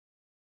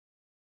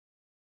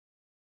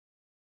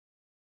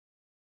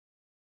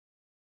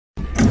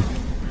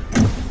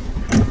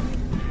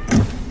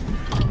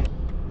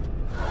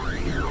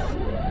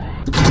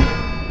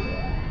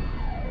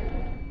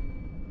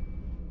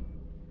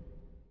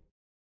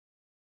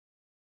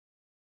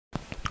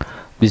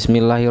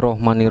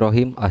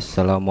Bismillahirrohmanirrohim.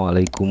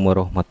 Assalamualaikum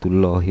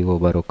warahmatullahi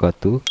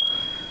wabarakatuh.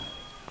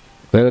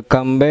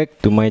 Welcome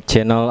back to my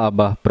channel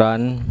Abah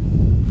Pran.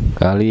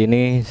 Kali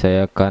ini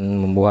saya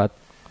akan membuat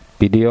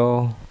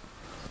video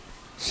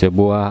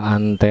sebuah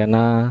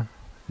antena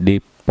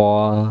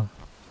dipole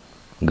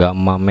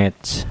gamma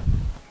match.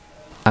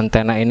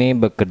 Antena ini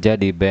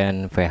bekerja di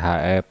band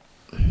VHF.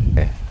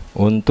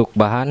 Untuk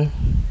bahan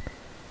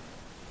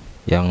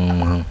yang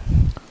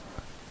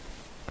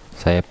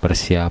saya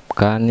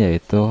persiapkan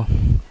yaitu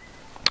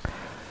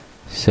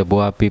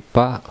sebuah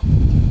pipa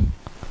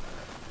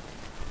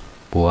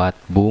buat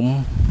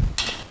boom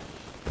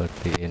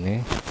seperti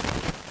ini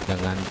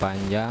dengan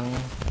panjang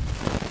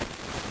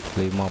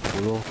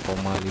 50,5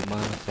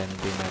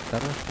 cm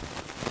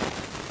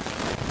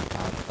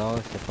atau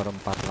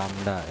 1/4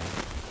 lambda ya.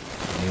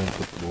 Ini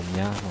untuk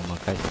boomnya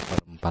memakai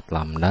 1/4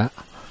 lambda.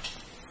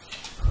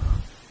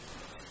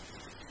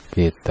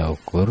 Kita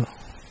ukur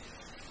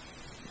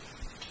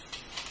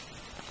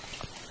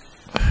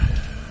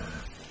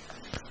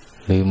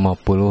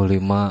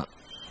 55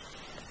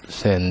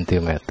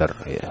 cm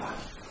ya.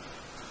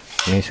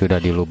 Ini sudah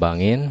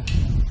dilubangin,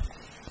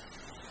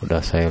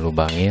 udah saya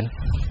lubangin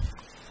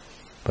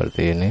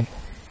seperti ini.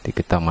 Nanti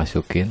kita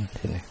masukin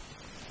sini.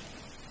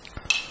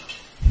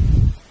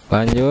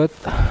 Lanjut,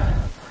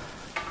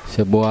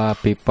 sebuah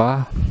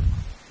pipa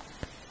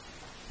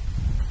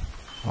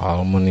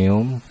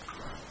aluminium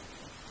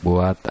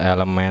buat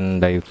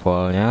elemen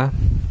dipole-nya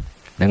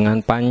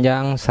dengan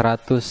panjang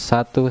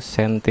 101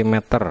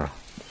 cm.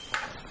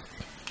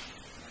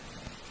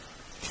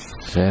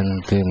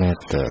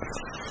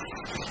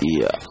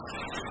 Iya,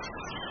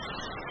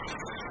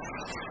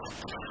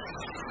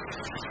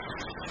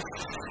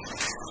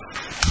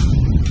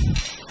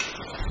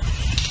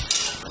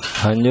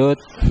 lanjut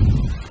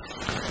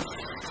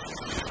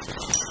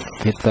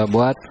kita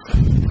buat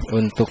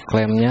untuk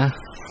klemnya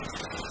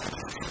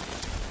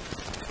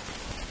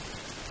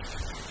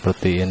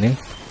seperti ini.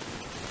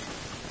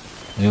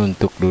 Ini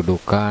untuk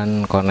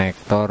dudukan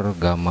konektor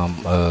gamma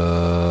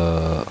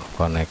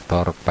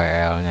konektor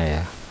PL nya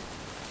ya,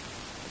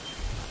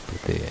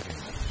 seperti ini.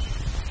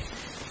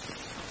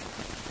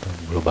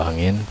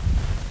 Lubangin.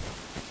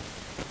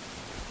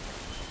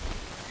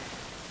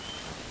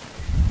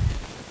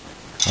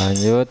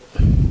 Lanjut,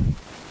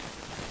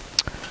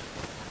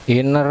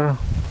 inner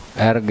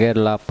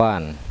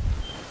RG8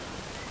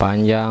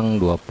 panjang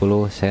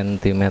 20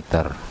 cm.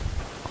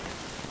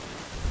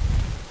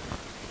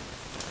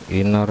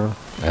 Inner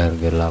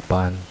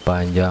RG8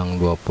 panjang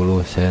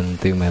 20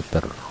 cm.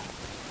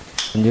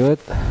 Lanjut,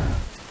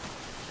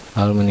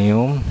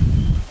 aluminium.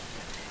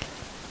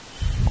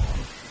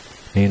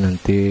 Ini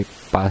nanti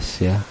pas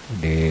ya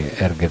di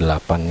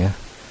RG8 nya,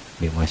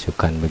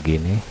 dimasukkan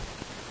begini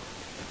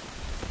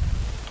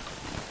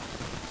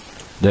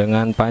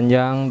dengan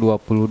panjang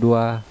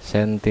 22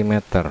 cm.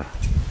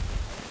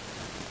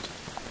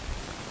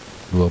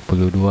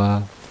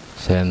 22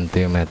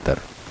 cm.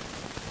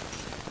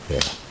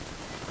 Oke.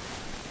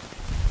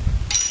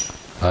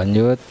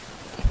 Lanjut,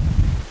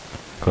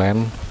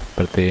 klem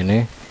seperti ini.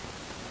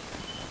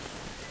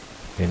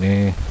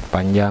 Ini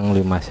panjang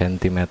 5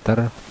 cm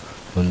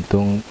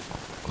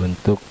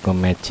untuk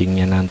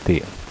matchingnya nanti.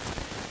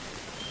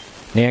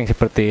 Ini yang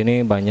seperti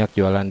ini banyak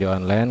jualan di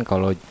online.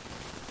 Kalau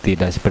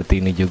tidak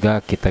seperti ini juga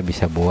kita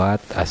bisa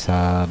buat,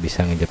 asal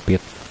bisa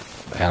ngejepit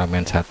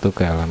elemen satu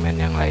ke elemen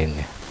yang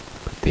lainnya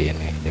seperti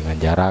ini dengan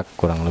jarak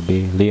kurang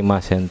lebih 5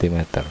 cm.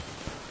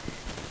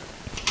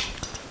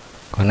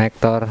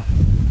 Konektor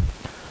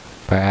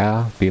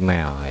PL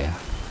female ya.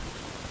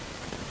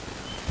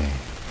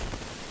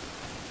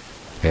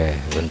 Oke,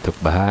 untuk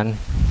bahan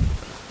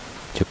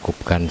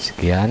cukupkan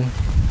sekian.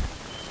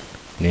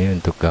 Ini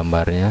untuk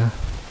gambarnya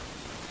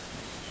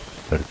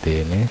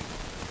seperti ini.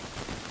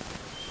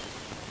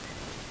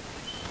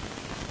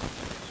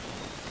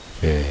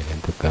 Oke,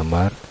 untuk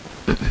gambar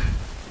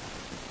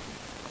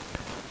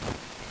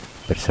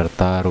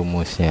beserta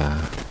rumusnya.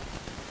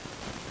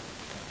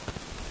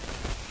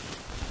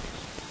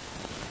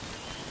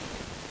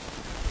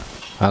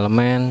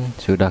 Elemen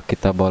sudah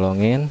kita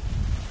bolongin.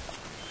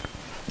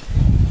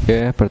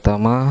 Oke,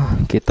 pertama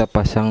kita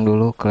pasang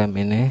dulu klem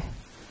ini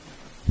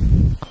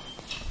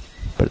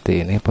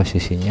seperti ini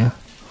posisinya.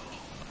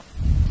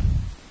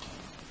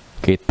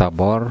 Kita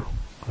bor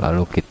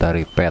lalu kita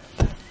repeat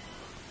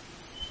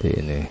seperti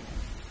ini.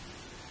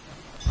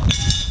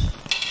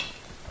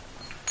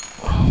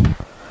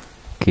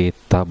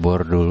 Kita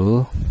bor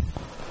dulu.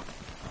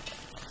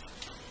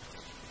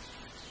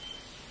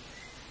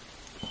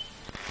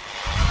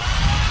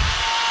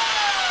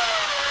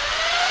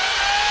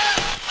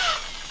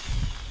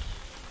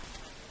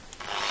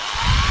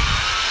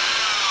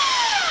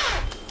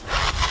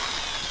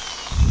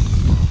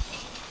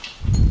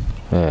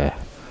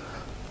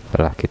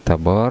 Setelah kita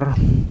bor,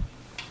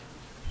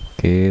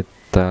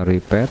 kita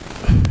repeat.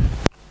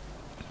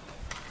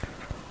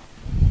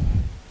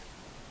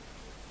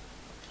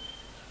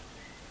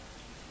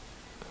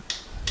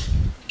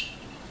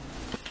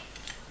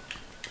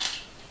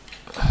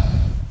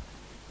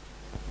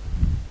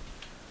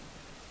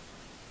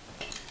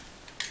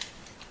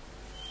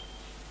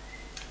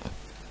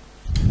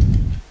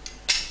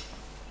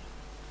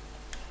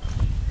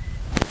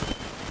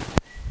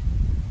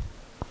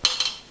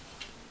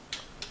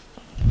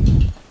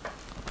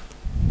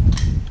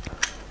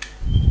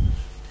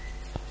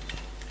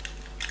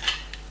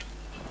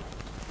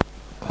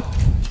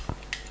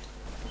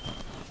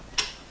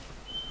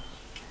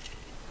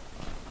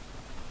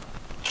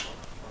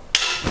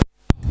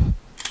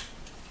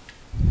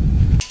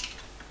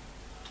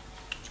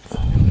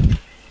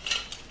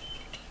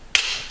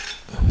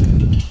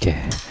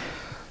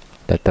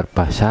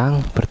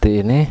 terpasang seperti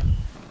ini.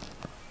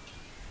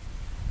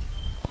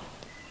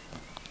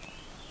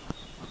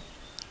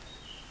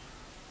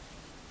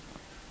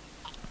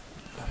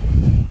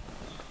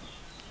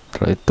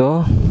 Setelah itu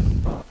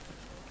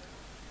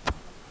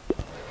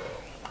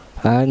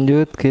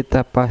lanjut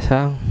kita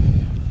pasang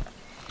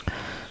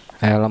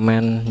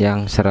elemen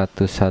yang 101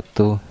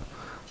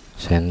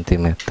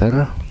 cm,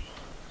 kita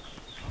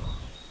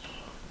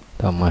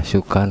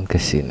masukkan ke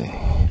sini.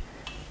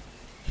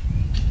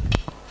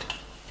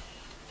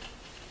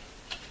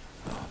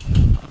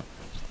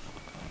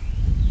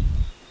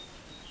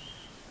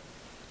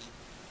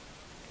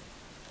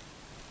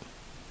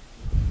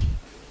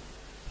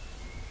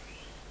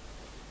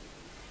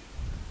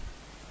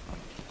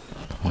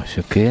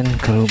 Masukin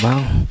ke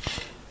lubang.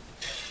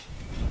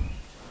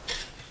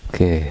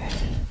 Oke,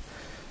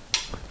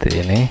 seperti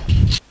ini.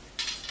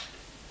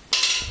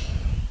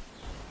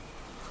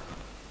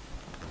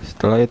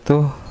 Setelah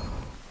itu,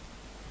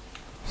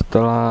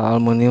 setelah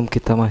aluminium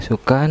kita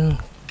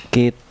masukkan,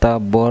 kita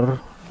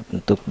bor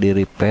untuk di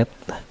ripet.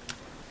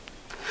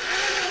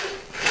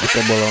 Kita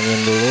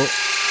bolongin dulu.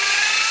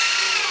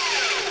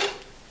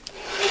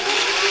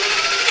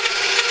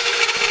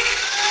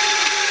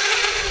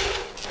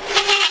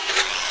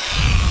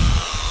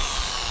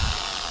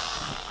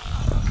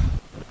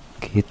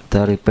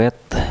 Kita ripet.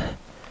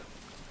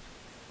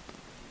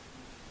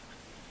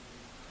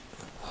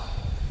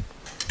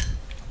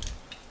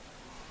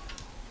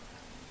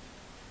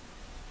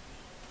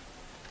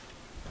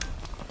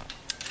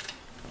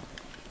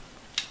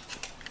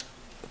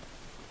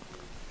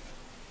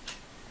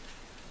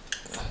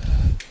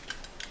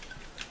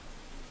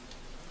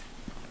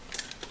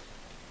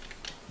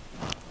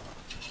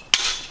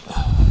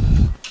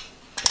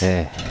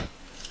 Oke,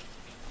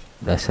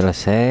 udah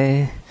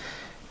selesai.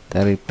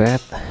 Kita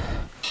ripet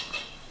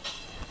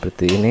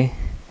seperti ini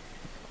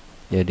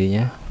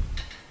jadinya.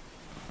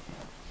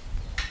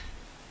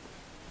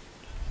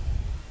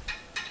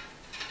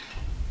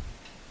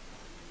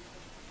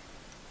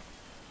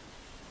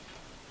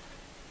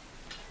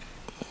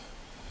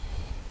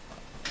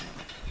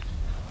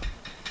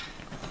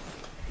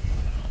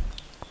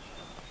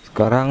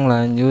 Sekarang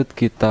lanjut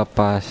kita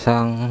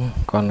pasang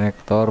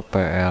konektor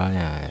PL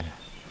nya ya.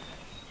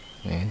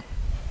 Nih.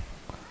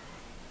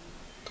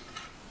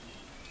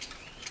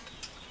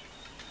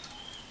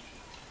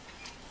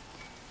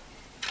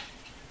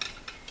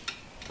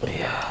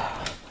 Ya,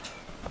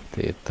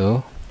 seperti itu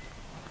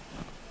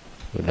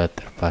sudah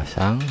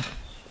terpasang.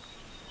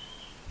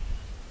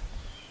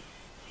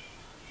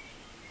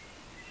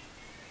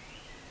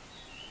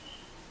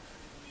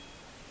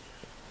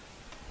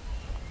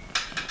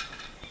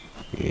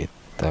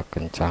 Kita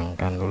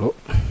kencangkan dulu.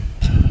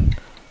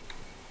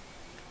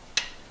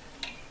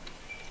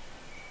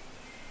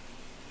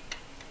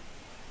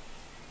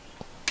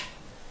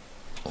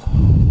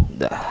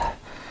 Dah.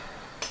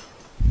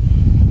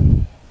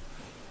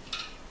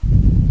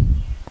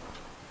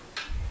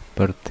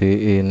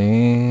 Seperti ini.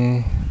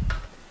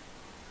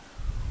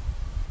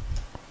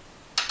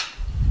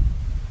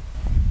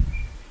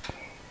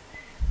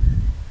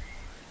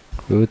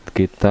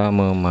 Kita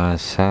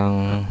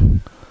memasang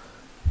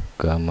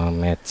gamma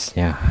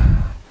matchnya.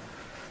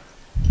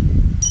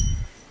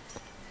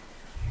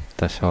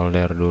 Kita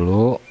solder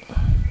dulu.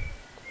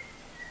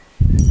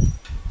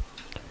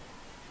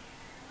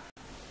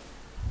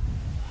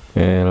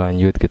 Oke,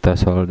 lanjut kita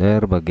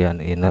solder bagian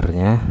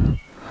innernya.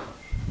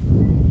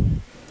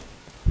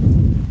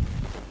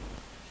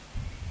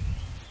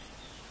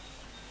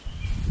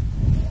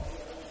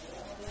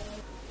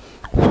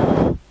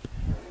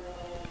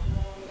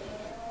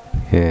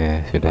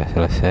 Oke, sudah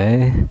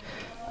selesai.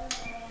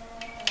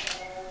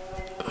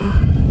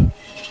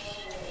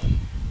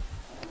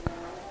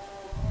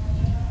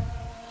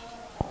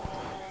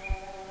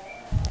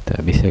 Kita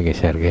bisa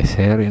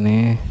geser-geser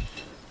ini.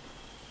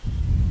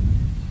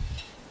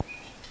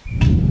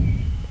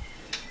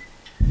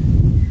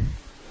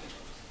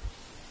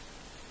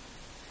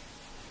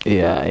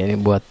 Iya, ini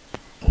buat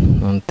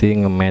nanti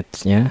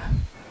nge-matchnya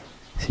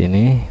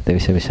sini.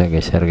 Kita bisa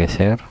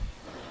geser-geser.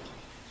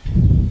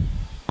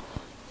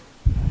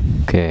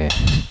 Oke,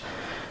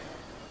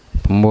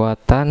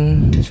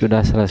 pembuatan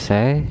sudah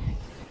selesai.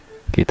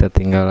 Kita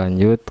tinggal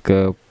lanjut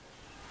ke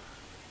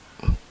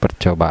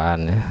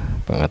percobaan ya,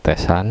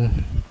 pengetesan.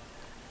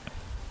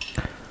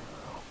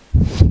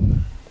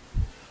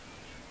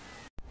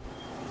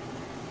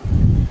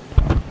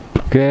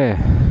 Oke,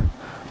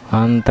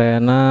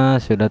 antena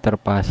sudah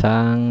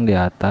terpasang di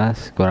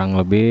atas,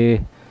 kurang lebih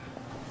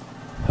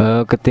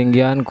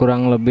ketinggian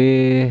kurang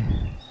lebih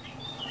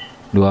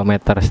 2,5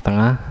 meter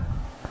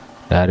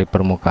dari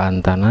permukaan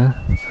tanah,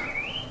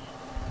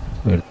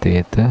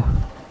 seperti itu.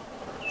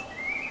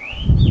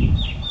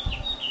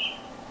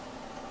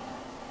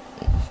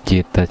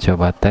 Kita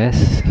coba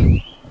tes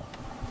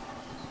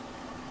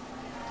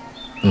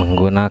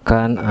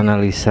menggunakan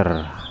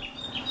analyzer.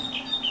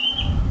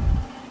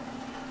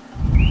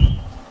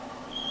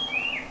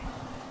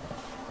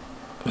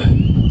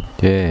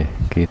 Oke,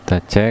 kita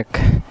cek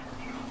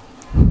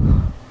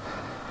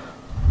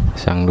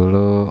pasang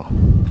dulu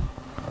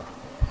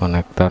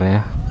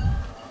konektornya.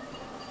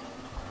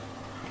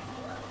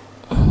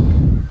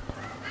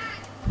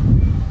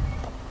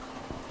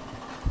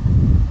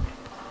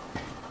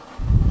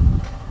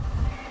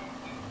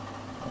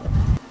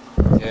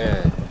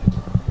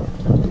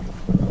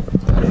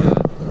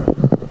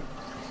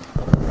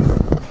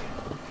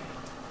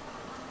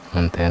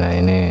 Antena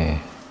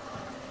ini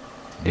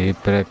di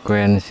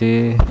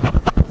frekuensi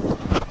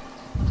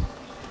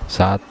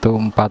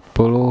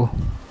 140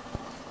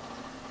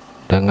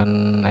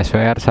 dengan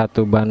SWR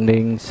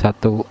 1:1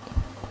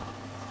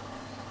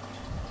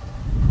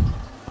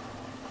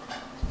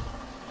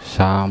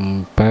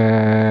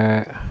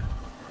 sampai,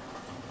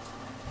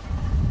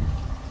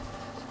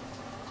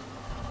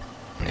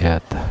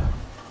 lihat,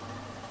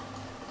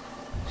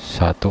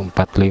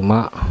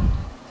 145.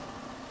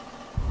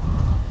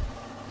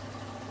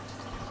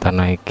 Kita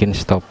naikin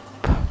stop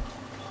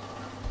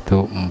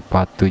itu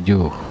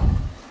 47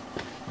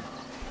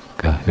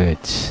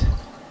 GHz.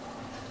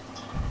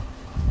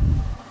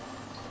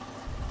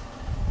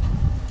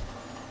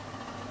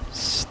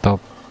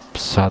 Stop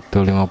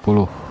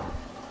 150.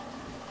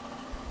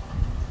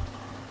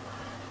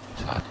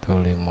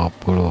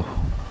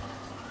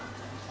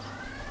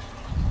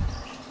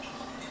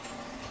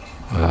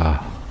 Wah.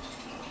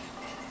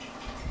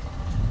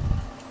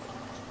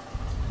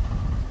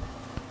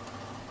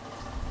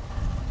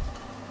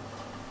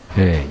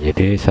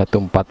 Jadi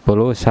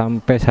 140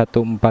 sampai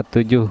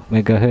 147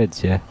 MHz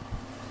ya.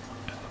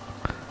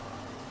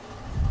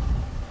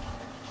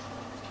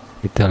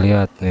 Kita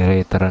lihat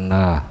nilai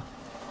terendah.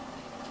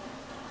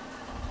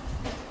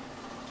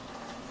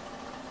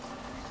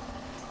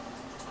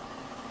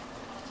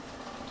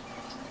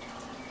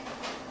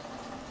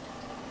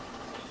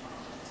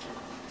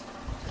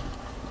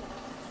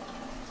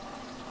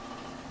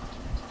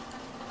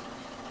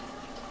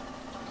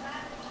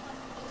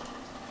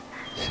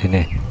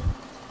 Sini.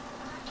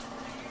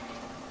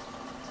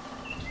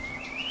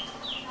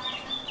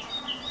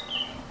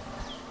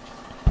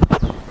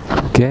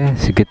 Oke,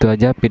 segitu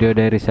aja video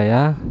dari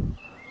saya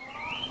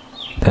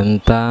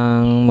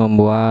tentang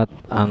membuat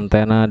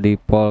antena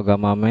dipole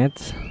gamma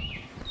match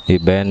di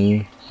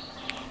band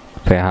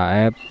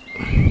VHF.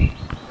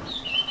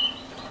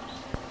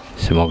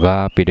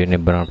 Semoga video ini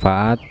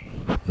bermanfaat.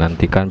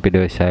 Nantikan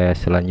video saya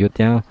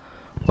selanjutnya.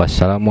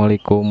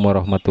 Wassalamualaikum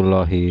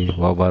warahmatullahi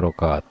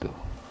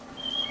wabarakatuh.